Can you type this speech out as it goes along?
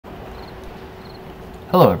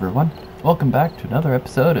Hello everyone, welcome back to another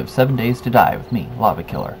episode of 7 Days to Die with me, Lava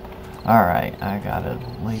Killer. Alright, I got a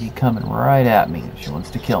lady coming right at me. She wants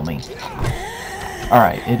to kill me.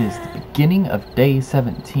 Alright, it is the beginning of day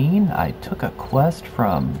 17. I took a quest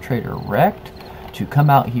from Trader Wrecked to come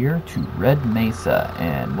out here to Red Mesa,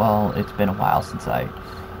 and well, it's been a while since I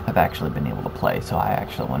have actually been able to play, so I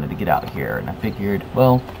actually wanted to get out here, and I figured,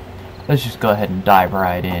 well, let's just go ahead and dive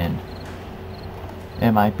right in.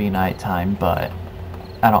 It might be nighttime, but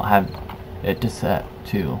I don't have it to set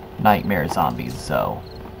to nightmare zombies, so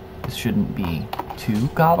this shouldn't be too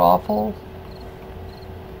god-awful.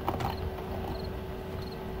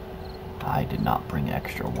 I did not bring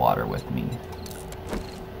extra water with me.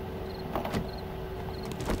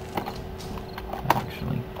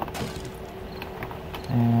 Actually.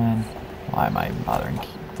 And why am I even bothering to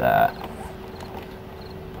keep that?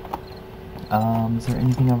 Is there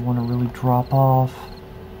anything I want to really drop off?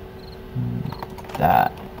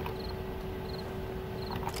 That.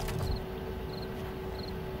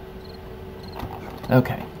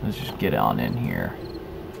 Okay, let's just get on in here.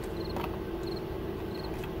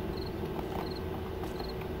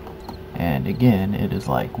 And again, it is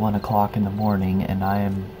like 1 o'clock in the morning, and I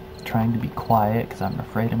am trying to be quiet because I'm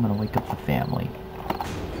afraid I'm going to wake up the family.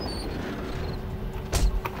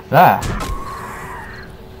 Ah!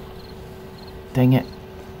 Dang it.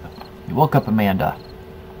 You woke up Amanda.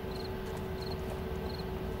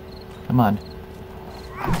 Come on.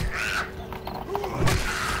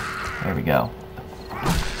 There we go.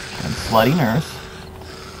 And slutty nurse.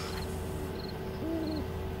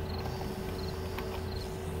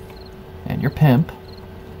 And your pimp.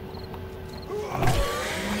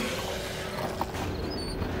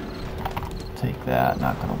 Take that.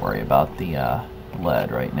 Not going to worry about the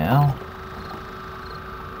lead right now.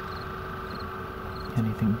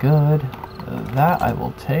 Anything good? That I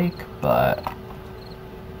will take, but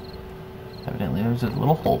evidently there's a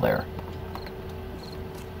little hole there.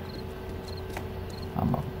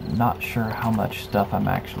 I'm not sure how much stuff I'm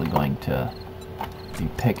actually going to be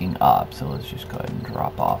picking up, so let's just go ahead and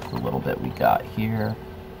drop off the little bit we got here.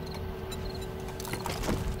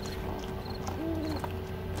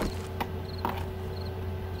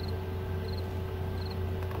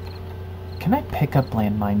 Can I pick up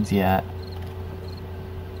landmines yet?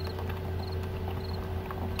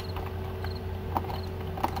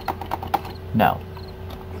 No.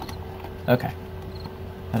 Okay.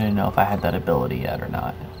 I didn't know if I had that ability yet or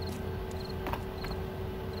not.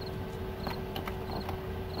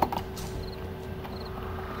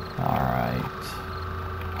 Alright.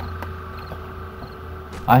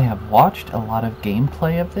 I have watched a lot of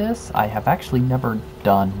gameplay of this. I have actually never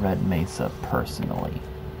done Red Mesa personally.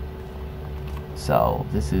 So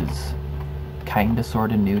this is kinda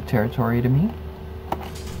sorta new territory to me.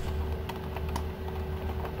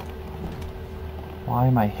 Why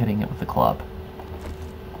am I hitting it with the club?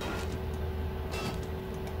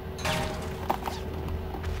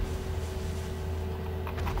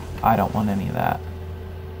 I don't want any of that.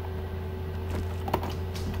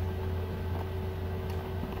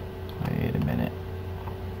 Wait a minute.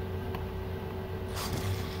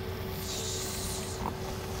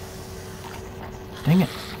 Dang it.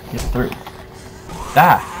 Get through.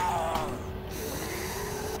 Ah!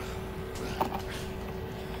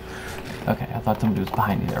 Okay, I thought somebody was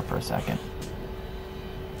behind me there for a second.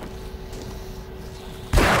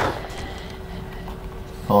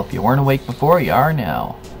 Well, if you weren't awake before, you are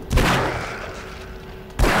now.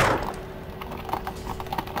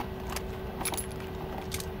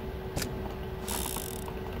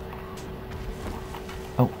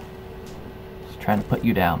 Oh. Just trying to put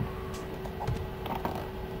you down.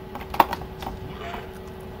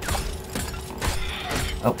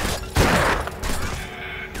 Oh.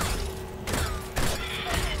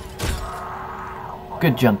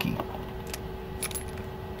 Good junkie.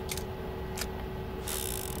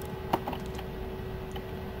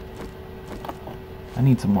 I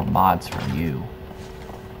need some more mods from you.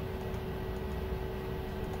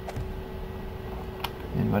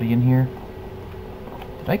 Anybody in here?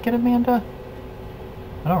 Did I get Amanda?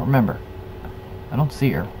 I don't remember. I don't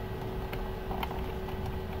see her.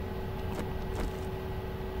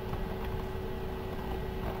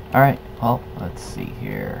 Alright, well, let's see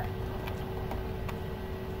here.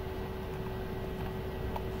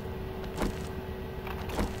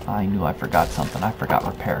 I knew I forgot something. I forgot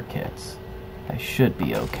repair kits. I should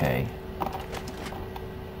be okay.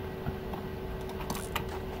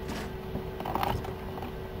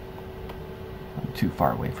 I'm too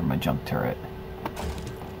far away from my junk turret.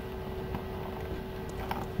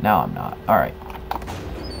 Now I'm not. Alright.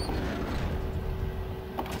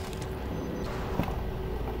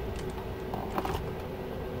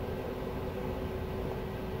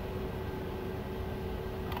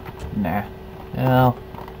 Nah. Well.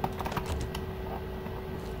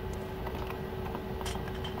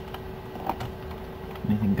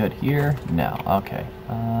 Anything good here? No. Okay.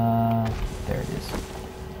 There it is.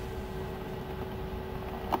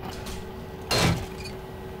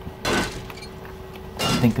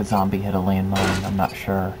 I think a zombie hit a landmine. I'm not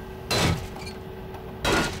sure.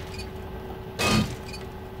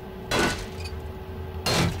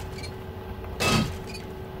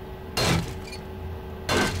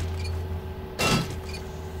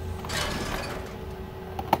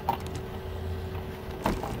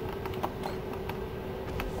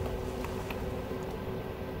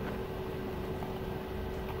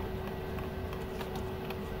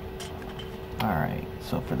 Alright,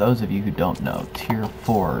 so for those of you who don't know, tier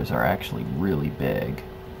 4s are actually really big.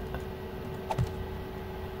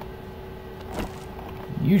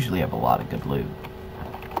 Usually have a lot of good loot.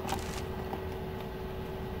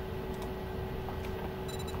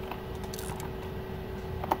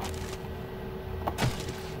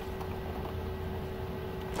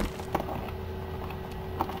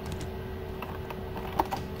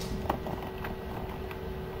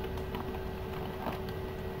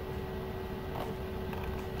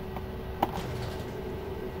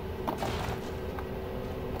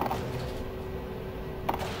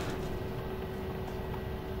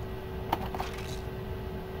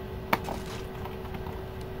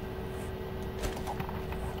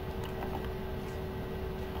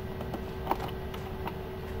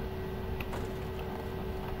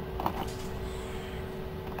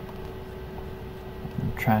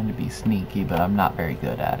 Trying to be sneaky, but I'm not very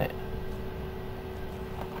good at it.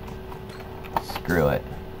 Screw it.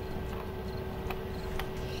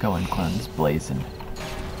 Going guns blazing.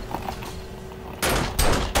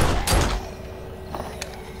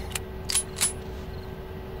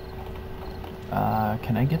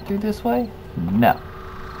 Can I get through this way? No.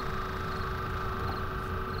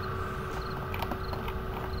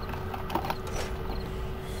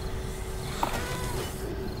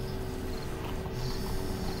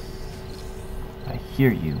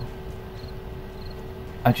 Hear you.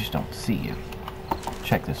 I just don't see you.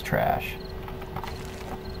 Check this trash.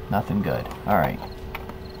 Nothing good. Alright.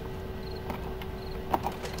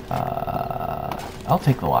 I'll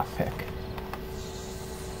take the lockpick.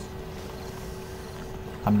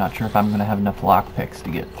 I'm not sure if I'm gonna have enough lockpicks to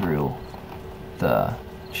get through the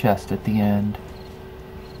chest at the end.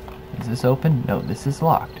 Is this open? No, this is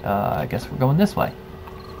locked. I guess we're going this way.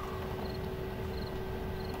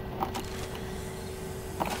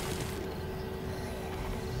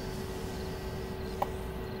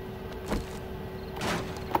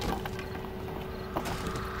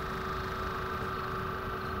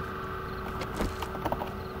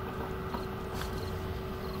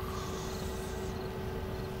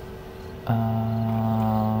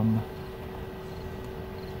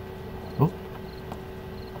 Oh.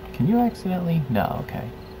 Can you accidentally? No, okay.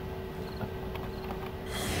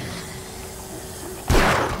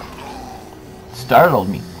 Startled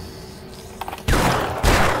me.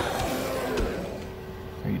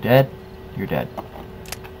 Are you dead? You're dead.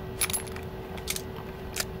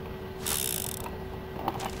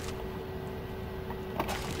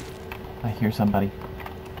 I hear somebody.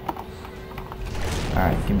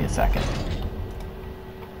 Alright, give me a second.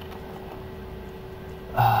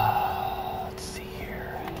 Let's see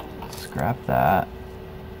here. Scrap that.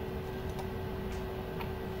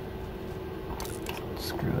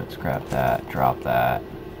 Screw it, scrap that, drop that.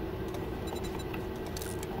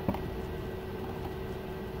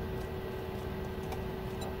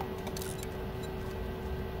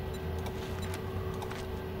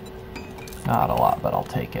 Not a lot, but I'll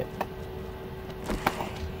take it.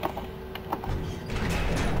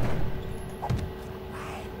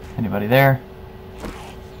 Anybody there?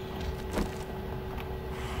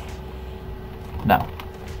 No.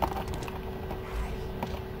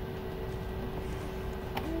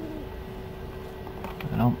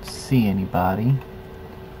 I don't see anybody.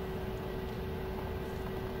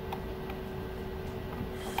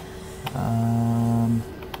 Can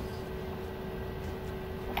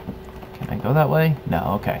I go that way?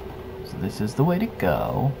 No, okay. So this is the way to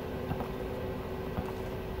go.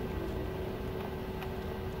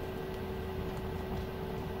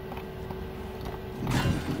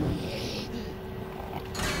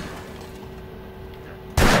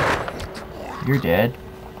 You're dead.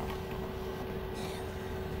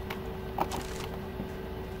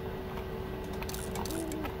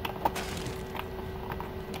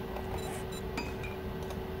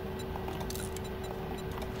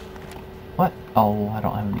 What? Oh, I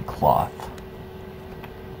don't have any cloth.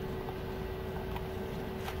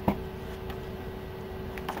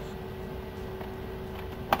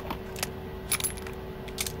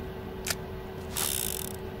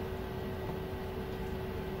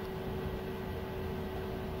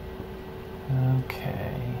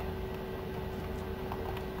 Okay.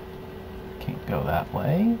 Can't go that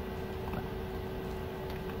way.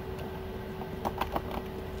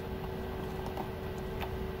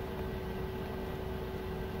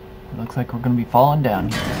 Looks like we're gonna be falling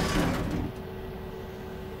down here.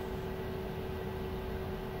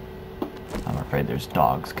 I'm afraid there's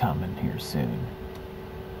dogs coming here soon.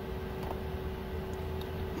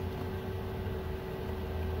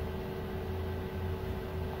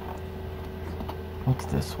 What's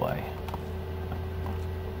this way?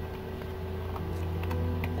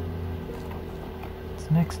 It's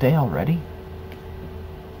the next day already?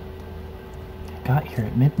 I got here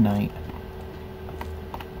at midnight.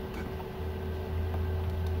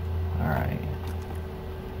 Alright.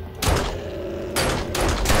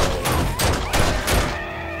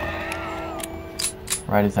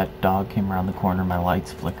 Right as that dog came around the corner, my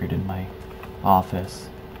lights flickered in my office.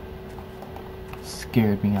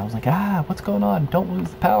 Scared me. I was like, ah, what's going on? Don't lose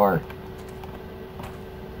the power.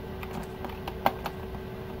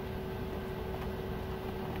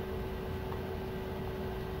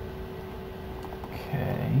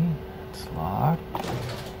 Okay, it's locked.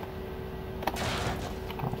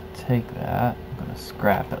 I'll take that. I'm gonna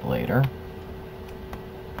scrap it later.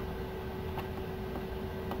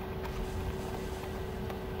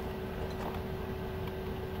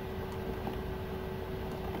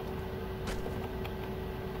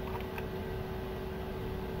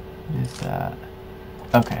 What is that?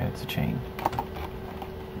 Okay, it's a chain.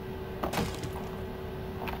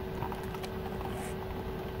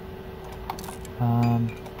 There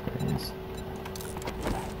it is.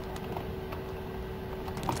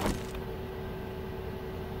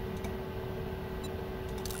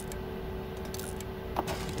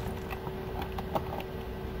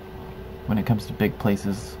 When it comes to big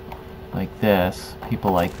places like this,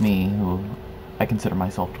 people like me, who I consider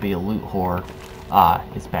myself to be a loot whore,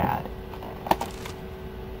 is bad.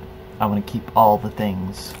 I want to keep all the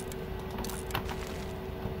things.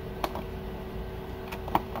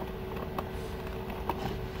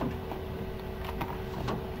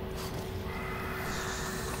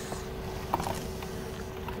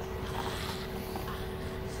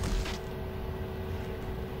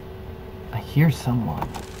 I hear someone.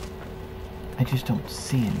 I just don't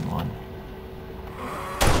see anyone.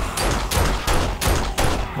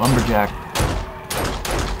 Lumberjack.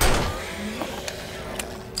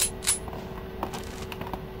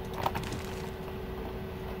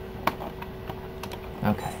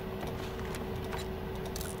 Okay.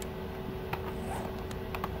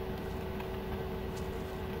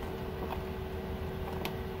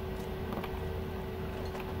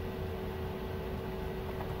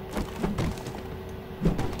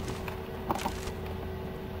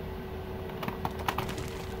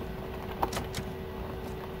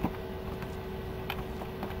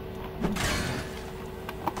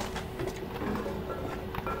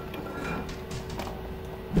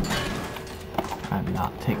 I'm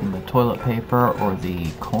not taking the toilet paper or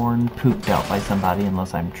the corn pooped out by somebody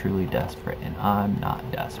unless I'm truly desperate, and I'm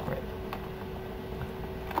not desperate.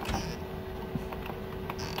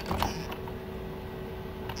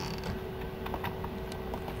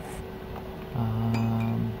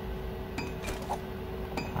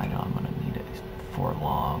 I know I'm gonna need it before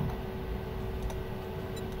long.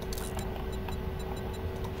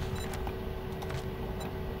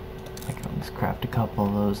 I can always craft a couple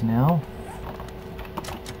of those now.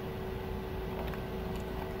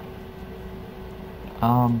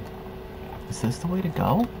 Is this the way to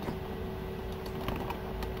go?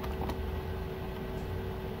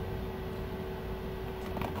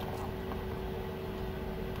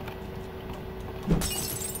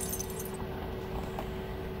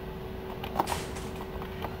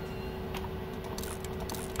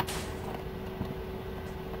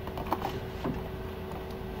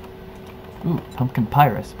 Ooh, pumpkin pie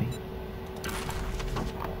recipe.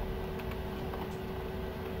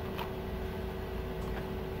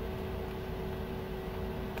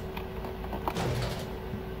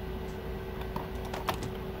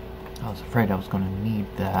 I was afraid I was going to need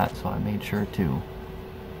that, so I made sure to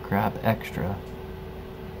grab extra.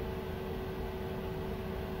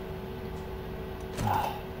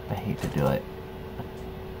 I hate to do it.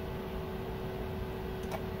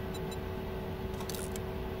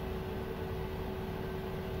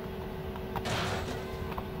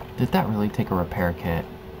 Did that really take a repair kit?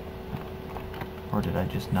 Or did I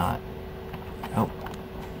just not? Oh.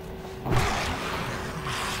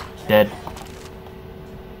 Dead.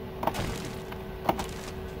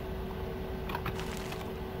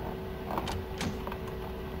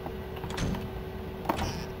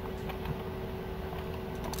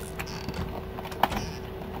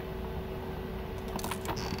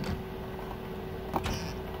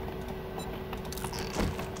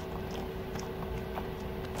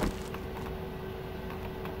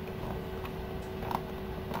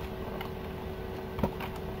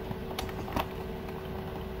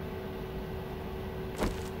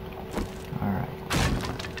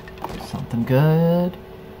 doing good.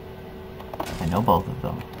 I know both of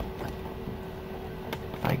them.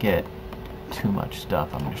 If I get too much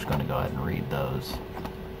stuff, I'm just going to go ahead and read those.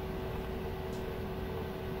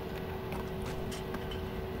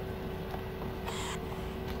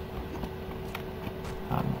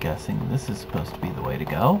 I'm guessing this is supposed to be the way to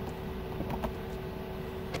go.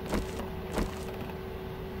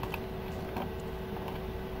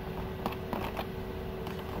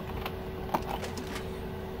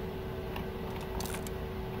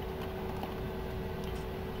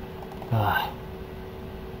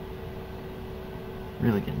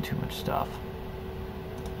 Really getting too much stuff.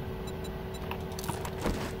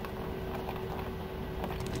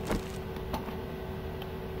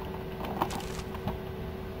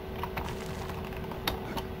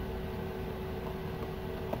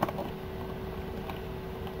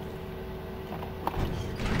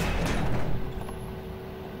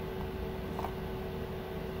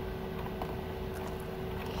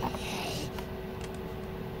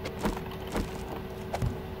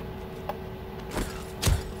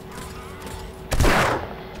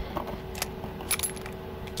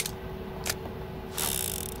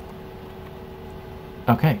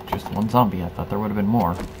 Okay, just one zombie. I thought there would have been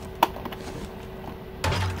more.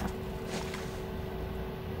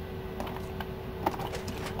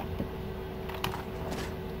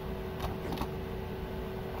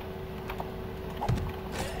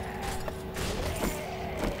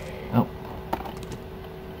 Oh.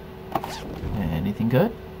 Anything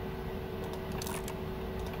good?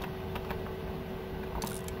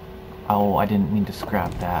 Oh, I didn't mean to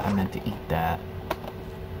scrap that. I meant to eat that.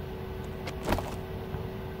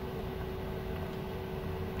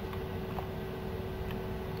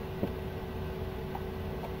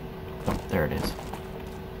 There it is.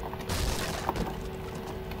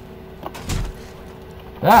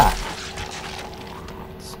 Ah!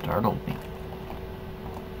 Startled me.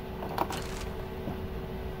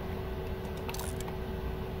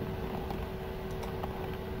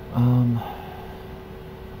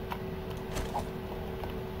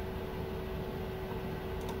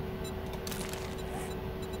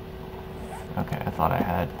 Okay, I thought I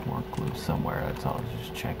had more glue somewhere. That's all. I was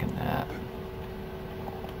just checking that.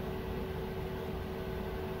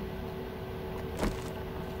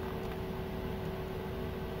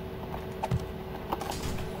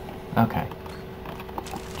 Okay.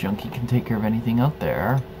 Junkie can take care of anything out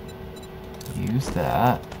there. Use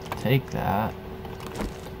that. Take that.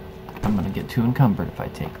 I'm gonna get too encumbered if I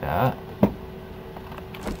take that.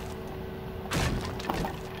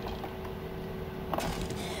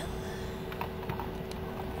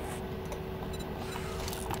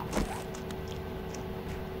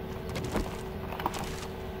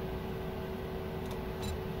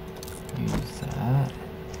 Use that.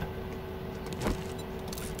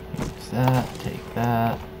 That, take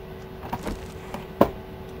that.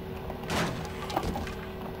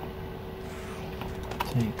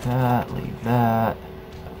 Take that, leave that.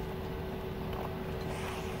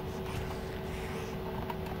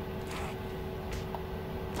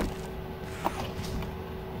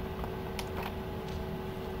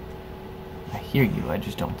 I hear you, I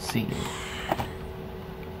just don't see you.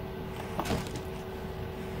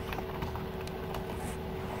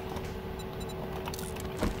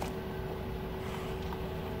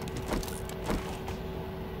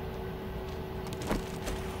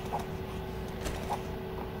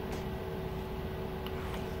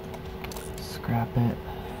 Scrap it.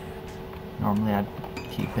 Normally I'd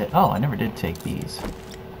keep it. Oh, I never did take these.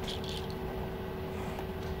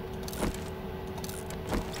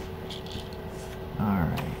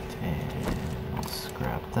 Alright, and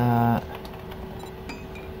scrap that.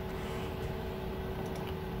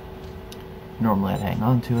 Normally I'd hang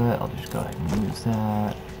on to it. I'll just go ahead and use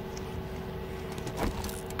that.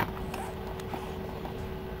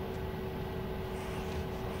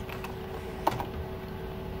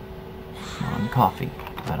 Coffee.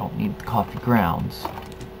 I don't need the coffee grounds.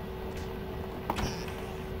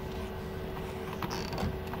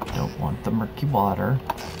 Don't want the murky water.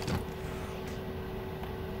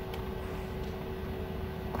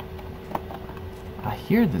 I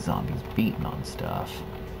hear the zombies beating on stuff.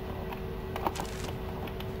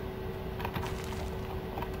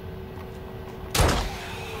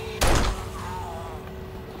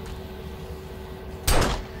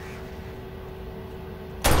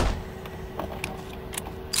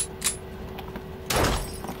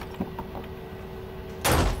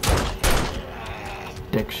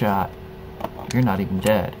 Dick shot. You're not even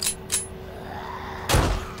dead.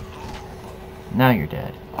 Now you're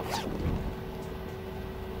dead.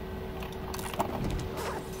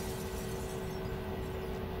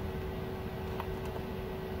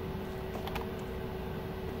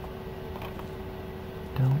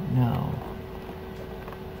 don't know.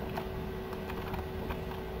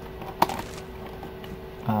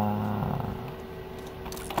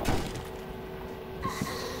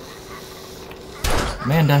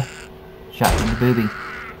 Amanda, shot in the booby.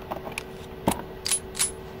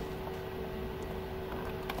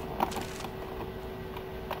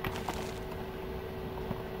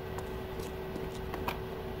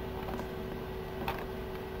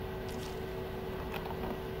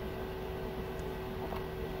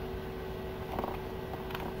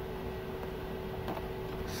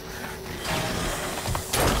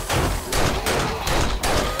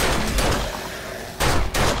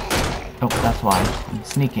 Oh, that's why. I'm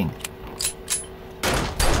sneaking.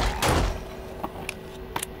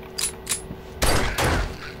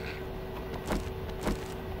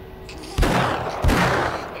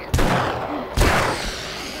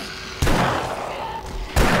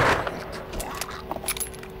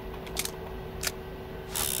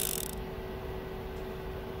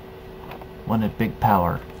 Wanted big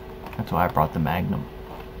power. That's why I brought the Magnum.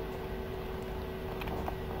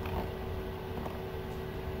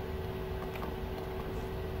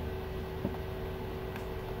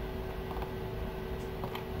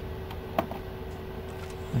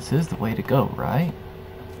 This is the way to go, right?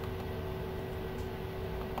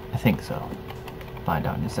 I think so. Find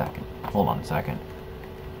out in a second. Hold on a second.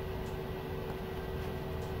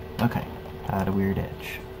 Okay, had a weird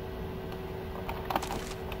itch.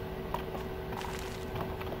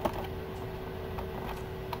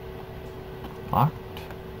 Locked.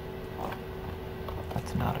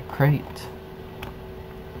 That's not a crate.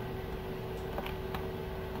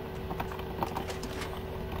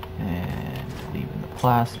 And leaving the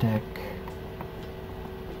plastic.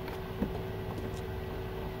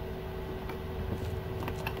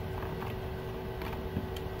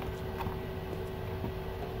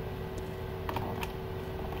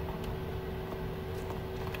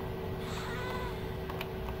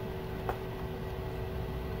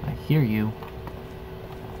 I hear you.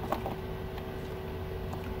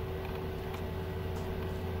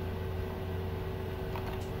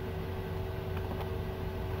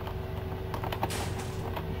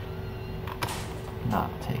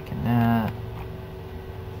 Not taking that.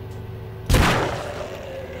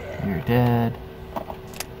 You're dead.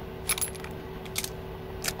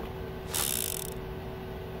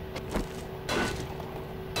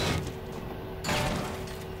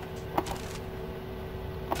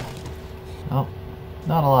 Oh,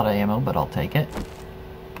 not a lot of ammo, but I'll take it.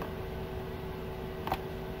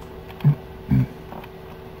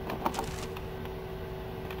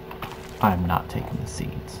 I'm not taking the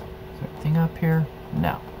seeds. Is there anything up here?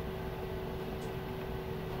 No.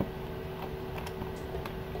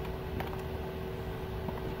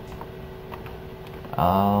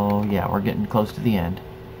 Oh, yeah, we're getting close to the end.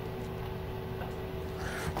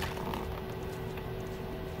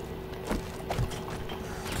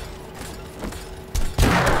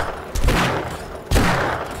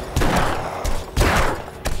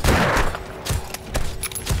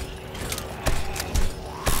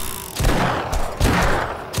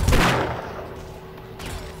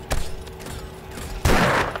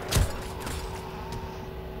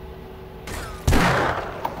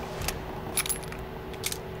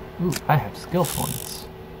 Ooh, I have skill points.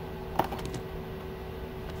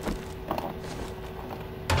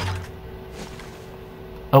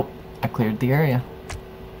 Oh, I cleared the area.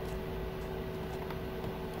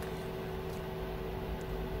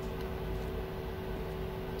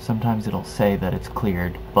 Sometimes it'll say that it's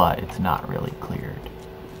cleared, but it's not really cleared.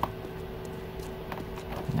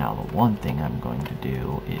 Now the one thing I'm going to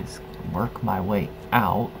do is work my way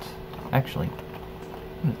out. Actually,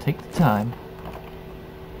 I'm going to take the time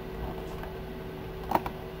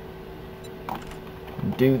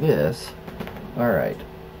and do this. Alright,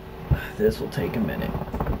 this will take a minute.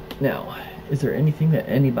 Now, is there anything that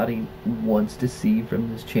anybody wants to see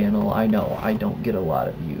from this channel? I know I don't get a lot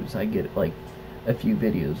of views. I get like a few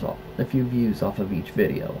views off of each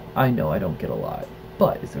video. I know I don't get a lot,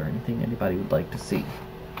 but is there anything anybody would like to see?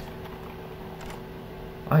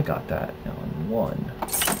 I got that now in one.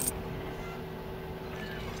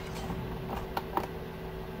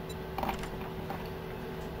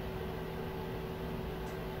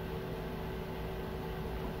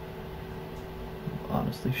 I'm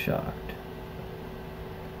honestly shocked.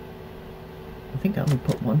 I think I only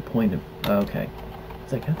put 1 point of, okay.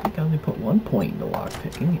 It's like, I think I only put 1 point into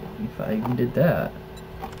lockpicking, if I even did that.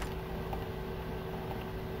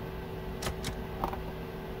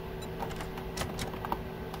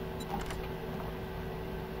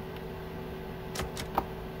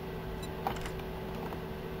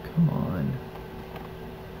 Come on.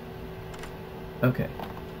 Okay.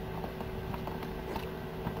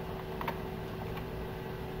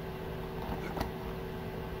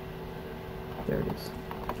 There it is.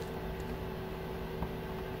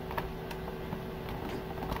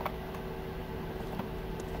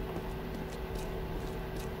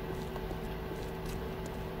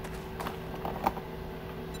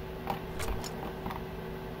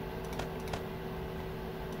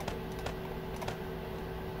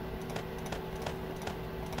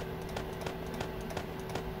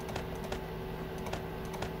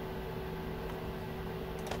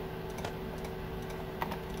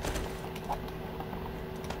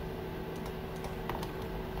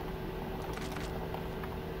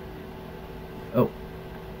 Oh.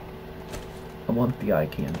 I want the eye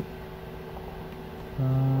candy.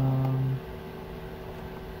 I'm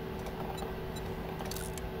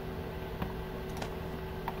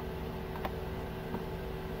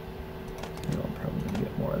probably gonna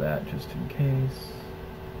get more of that just in case.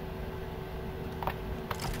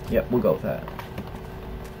 Yep, we'll go with that.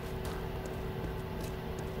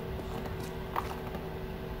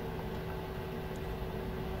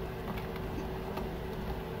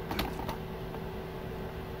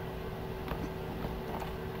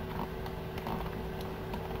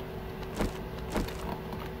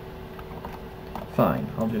 Fine,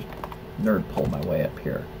 I'll just nerd pull my way up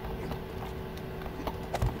here.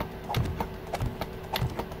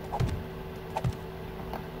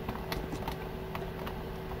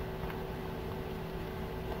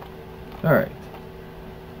 Alright.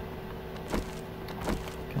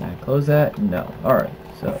 Can I close that? No. Alright,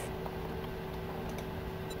 so.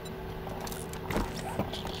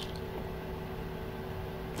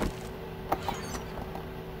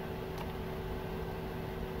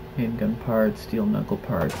 Handgun parts, steel knuckle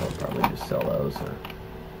parts, I'll probably just sell those. Or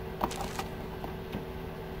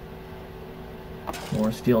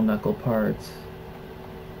more steel knuckle parts.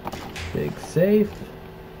 Big safe.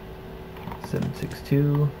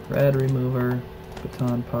 7.62, rad remover,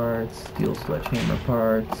 baton parts, steel sledgehammer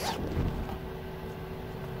parts.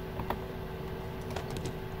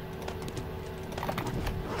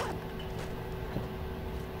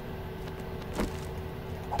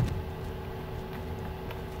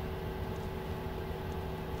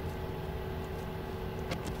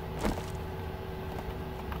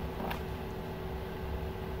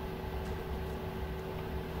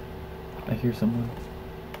 I hear someone.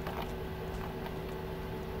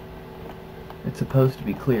 It's supposed to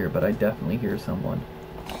be clear, but I definitely hear someone.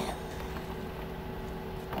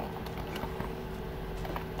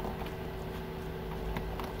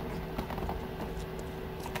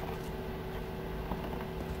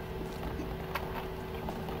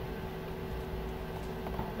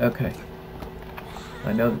 Okay.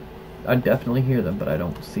 I know, I definitely hear them, but I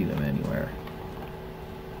don't see them anywhere.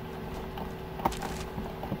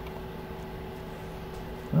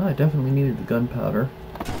 Well, I definitely needed the gunpowder.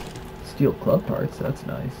 Steel club parts, that's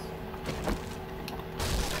nice.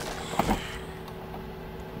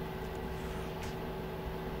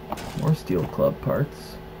 More steel club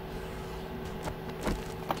parts.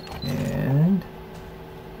 And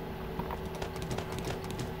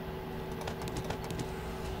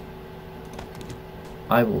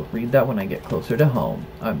I will read that when I get closer to home.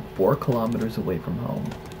 I'm 4 kilometers away from home.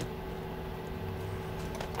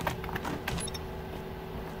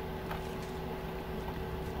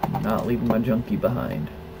 Not leaving my junkie behind.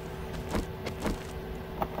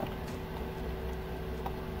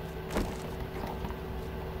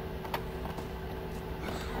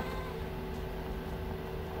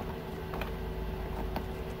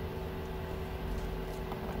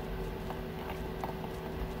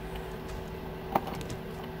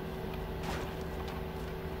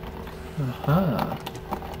 Aha.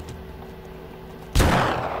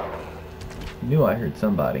 Knew I heard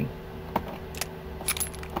somebody.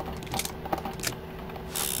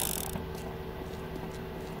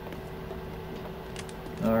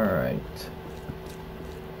 Alright.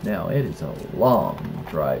 Now it is a long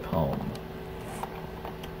drive home.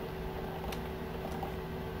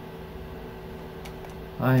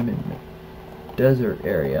 I'm in the desert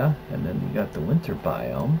area, and then we got the winter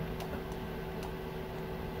biome.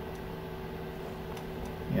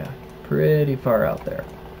 Yeah, pretty far out there.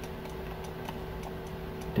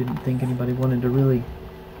 Didn't think anybody wanted to really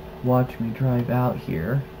watch me drive out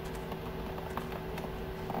here.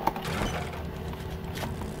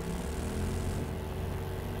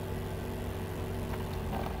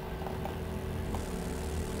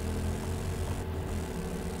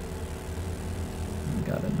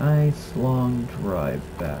 Got a nice long drive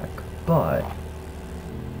back, but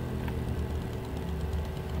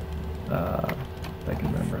if I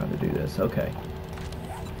can remember how to do this. this. Okay.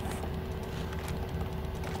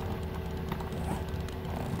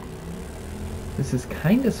 This is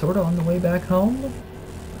kind of sort of on the way back home.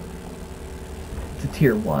 It's a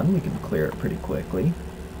tier 1. We can clear it pretty quickly.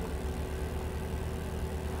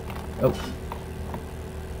 Oh.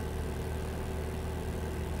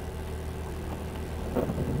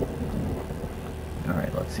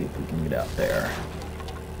 Alright, let's see if we can get out there.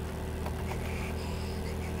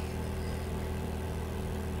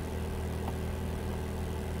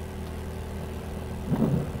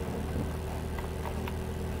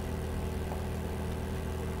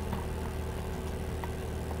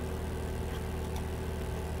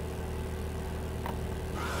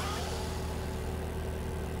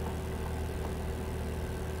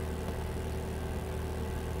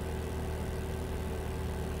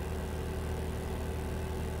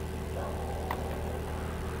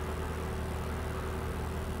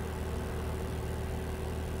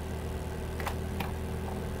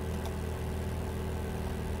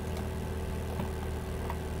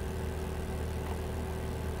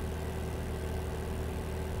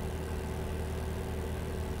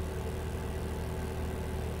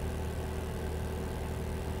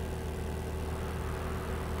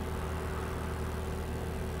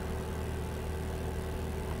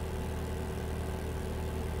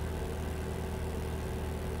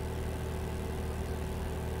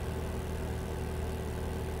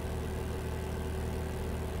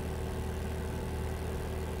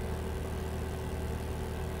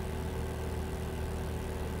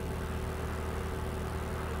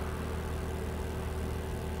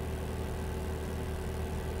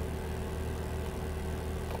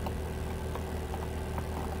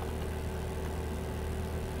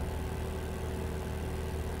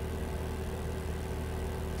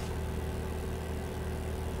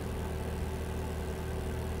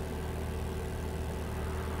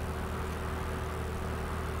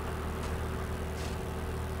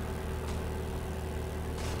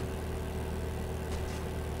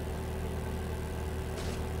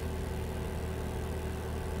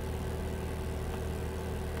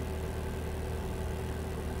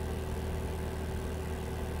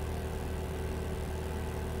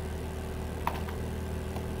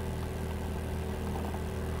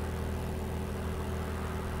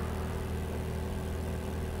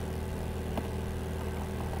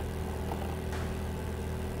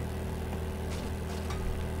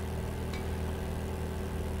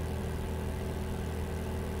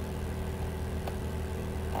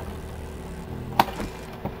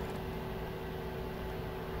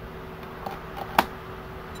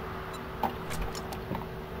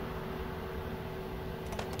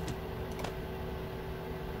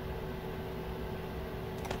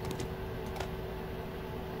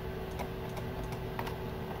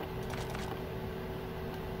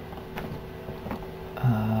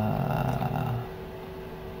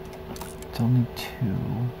 Only 2.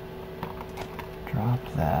 Drop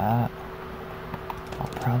that. I'll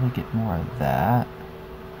probably get more of that.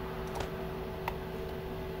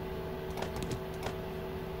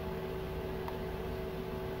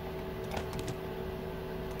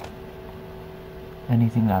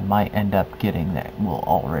 Anything that I might end up getting that will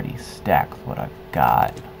already stack with what I've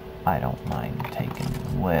got, I don't mind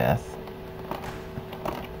taking with.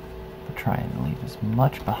 I'll try and leave as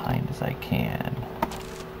much behind as I can.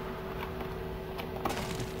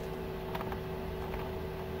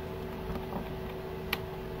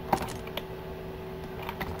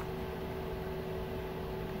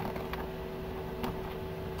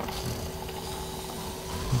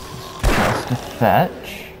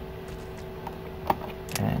 Fetch,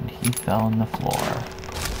 and he fell on the floor.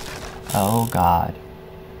 Oh God,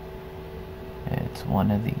 it's one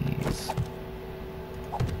of these.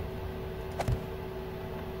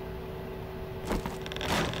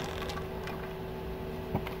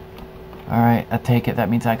 Alright, I take it that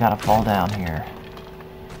means I gotta fall down here.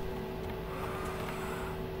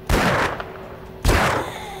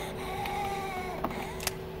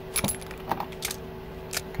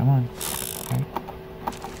 Come on. Right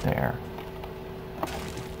there.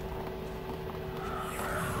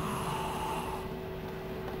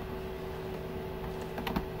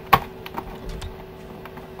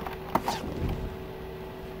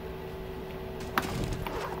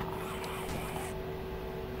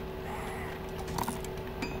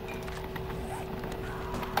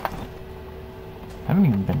 I haven't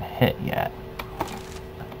even been hit yet.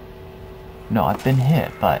 No, I've been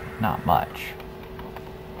hit, but not much.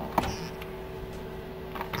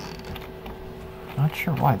 Not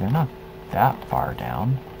sure why, they're not that far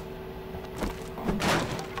down.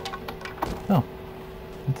 Oh,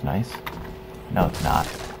 that's nice. No, it's not.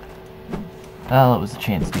 Well, it was a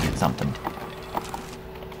chance to get something.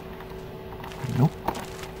 Nope.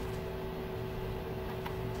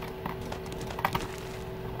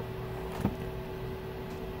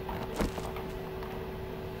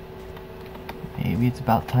 Maybe it's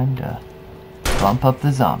about time to bump up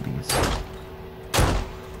the zombies.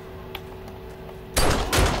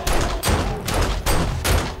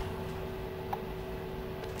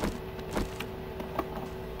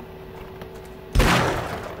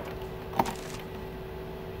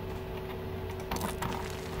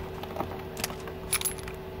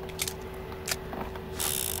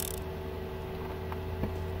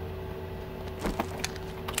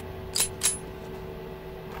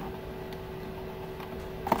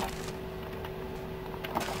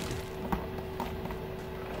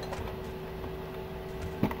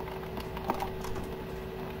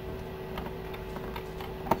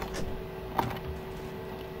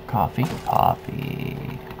 Coffee,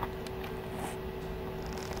 coffee.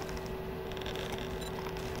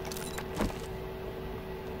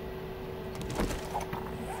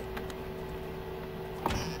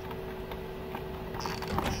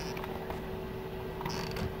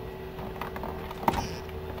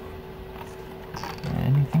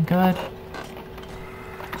 Anything good?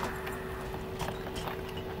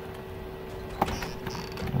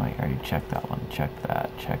 Oh, I already checked that one. Check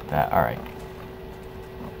that. Check that. All right.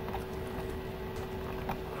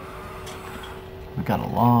 We got a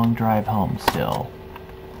long drive home still.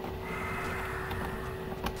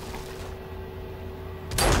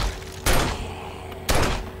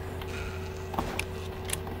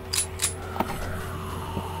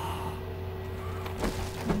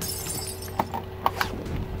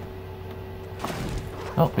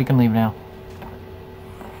 Oh, we can leave now.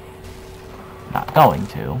 Not going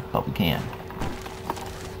to, but we can.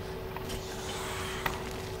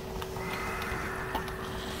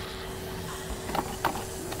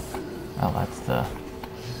 Oh, that's the...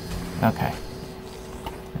 Okay.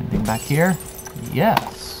 Anything back here?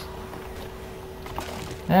 Yes.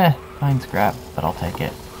 Fine scrap, but I'll take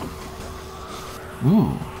it.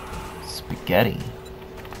 Ooh, spaghetti.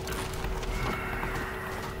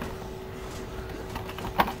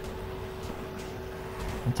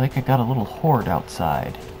 It's like I got a little horde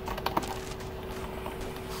outside.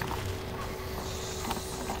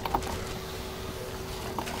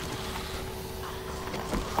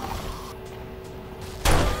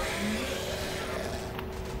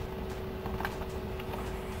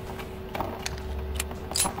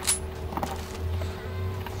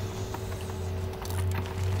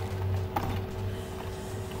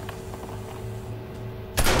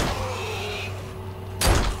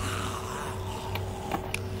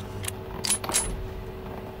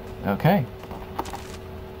 Okay.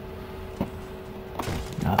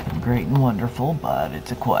 Nothing great and wonderful, but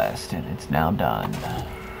it's a quest, and it's now done.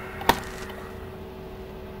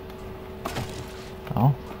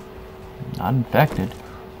 Oh. Not infected.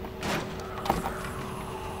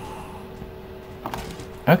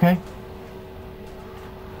 Okay.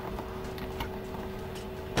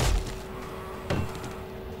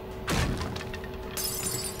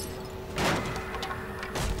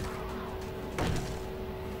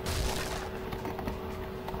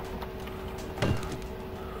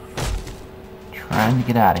 Trying to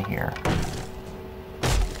get out of here.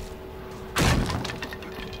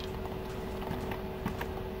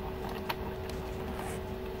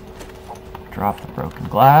 Drop the broken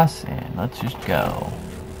glass and let's just go.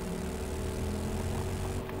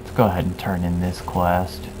 Let's go ahead and turn in this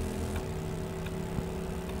quest.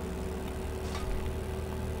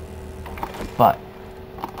 But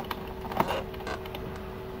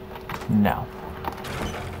no.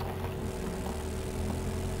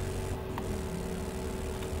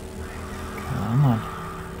 Come on.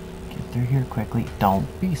 Get through here quickly. Don't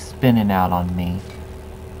be spinning out on me.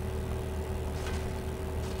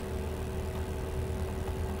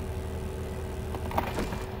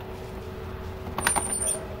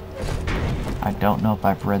 I don't know if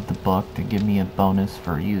I've read the book to give me a bonus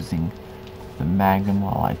for using the Magnum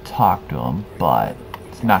while I talk to him, but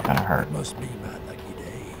it's not gonna hurt. Must be my lucky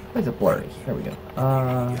day. Where's it blurry? There we go.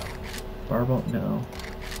 Barbo, no.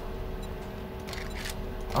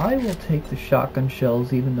 I will take the shotgun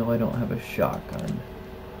shells even though I don't have a shotgun.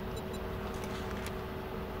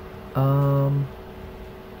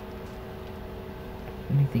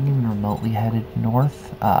 Anything even remotely headed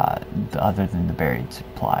north? Other than the buried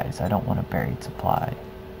supplies. I don't want a buried supply.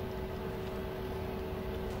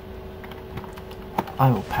 I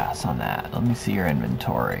will pass on that. Let me see your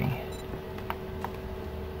inventory.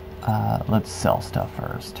 Let's sell stuff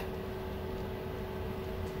first.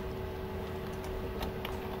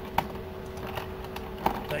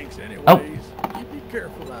 Thanks anyways. Oh. You be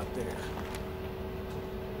careful out there.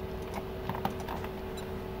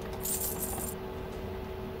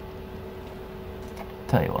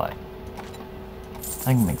 Tell you what,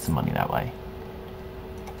 I can make some money that way.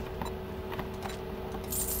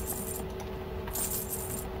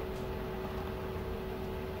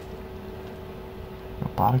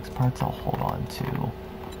 Robotics parts I'll hold on to.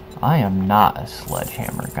 I am not a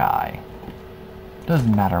sledgehammer guy.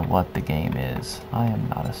 Doesn't matter what the game is, I am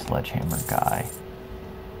not a sledgehammer guy.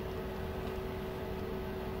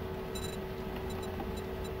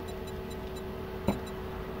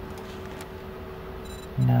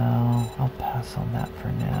 No, I'll pass on that for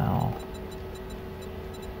now.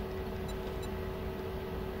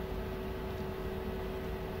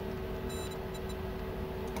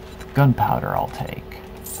 Gunpowder I'll take.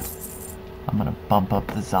 I'm gonna bump up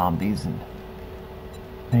the zombies and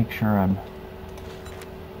make sure I'm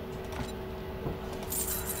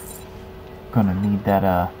gonna need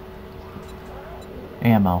that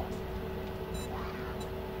ammo.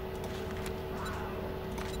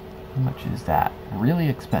 How much is that? Really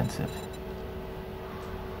expensive.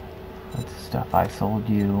 That's the stuff I sold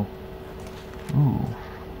you. Ooh.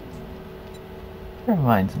 That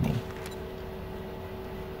reminds me.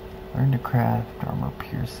 Learn to craft armor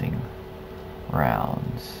piercing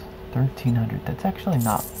rounds. 1,300. That's actually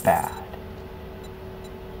not bad.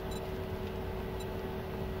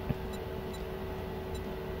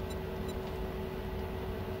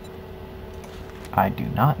 I do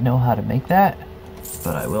not know how to make that,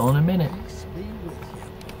 but I will in a minute.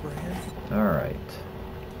 Alright.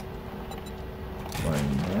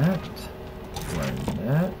 Learn that. Learn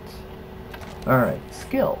that. Alright,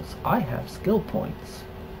 skills. I have skill points.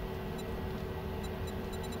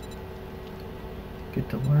 Get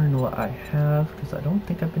to learn what I have, because I don't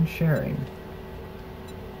think I've been sharing.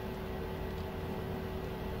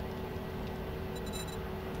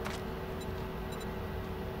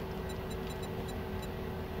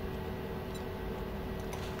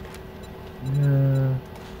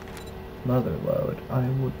 Mother load. I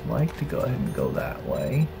would like to go ahead and go that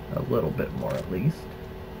way. A little bit more at least.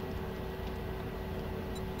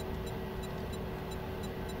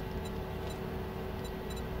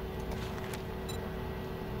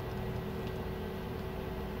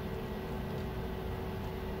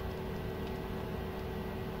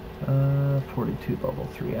 Uh, 42 level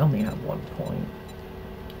 3. I only have 1 point.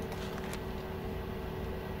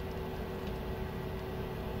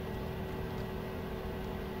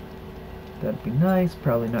 That'd be nice,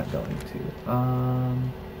 probably not going to.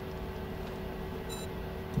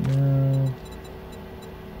 No.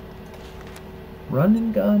 Run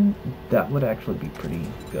and gun, that would actually be pretty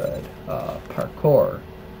good. Parkour,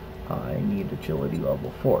 I need agility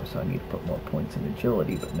level 4, so I need to put more points in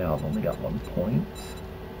agility, but now I've only got 1 point.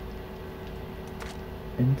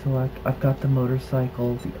 Intellect, I've got the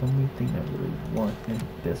motorcycle. The only thing I really want at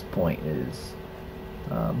this point is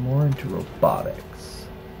more into robotics.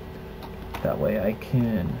 That way I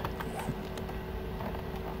can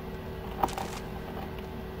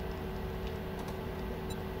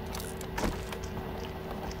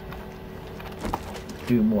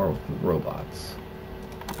do more with the robots.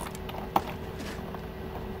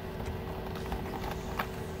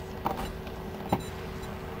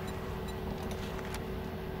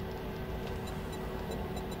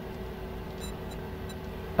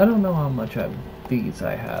 I don't know how much of these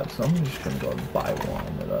I have, so I'm just gonna go and buy one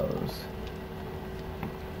of those.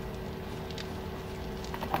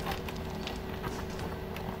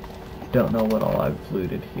 Don't know what all I've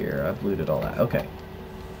looted here. I've looted all that. Okay.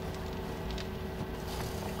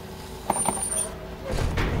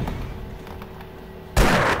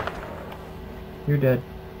 You're dead.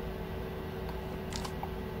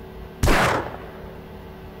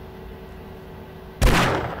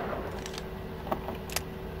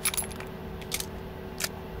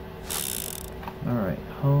 Alright,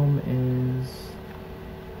 home is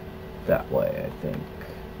that way, I think.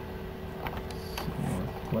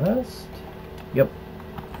 Northwest? Yep.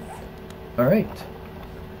 Alright.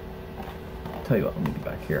 Tell you what, let me get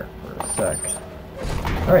back here for a sec.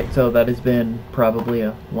 Alright, so that has been probably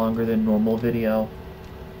a longer than normal video.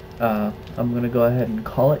 I'm going to go ahead and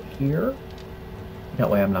call it here. That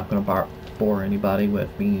way I'm not going to bore anybody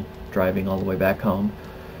with me driving all the way back home.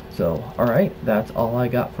 So, alright, that's all I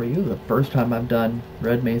got for you. The first time I've done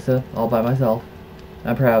Red Mesa all by myself.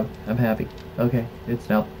 I'm proud. I'm happy. Okay, it's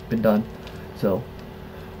now been done. So,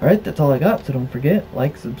 alright, that's all I got. So don't forget,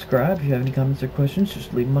 like, subscribe. If you have any comments or questions,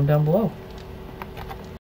 just leave them on down below.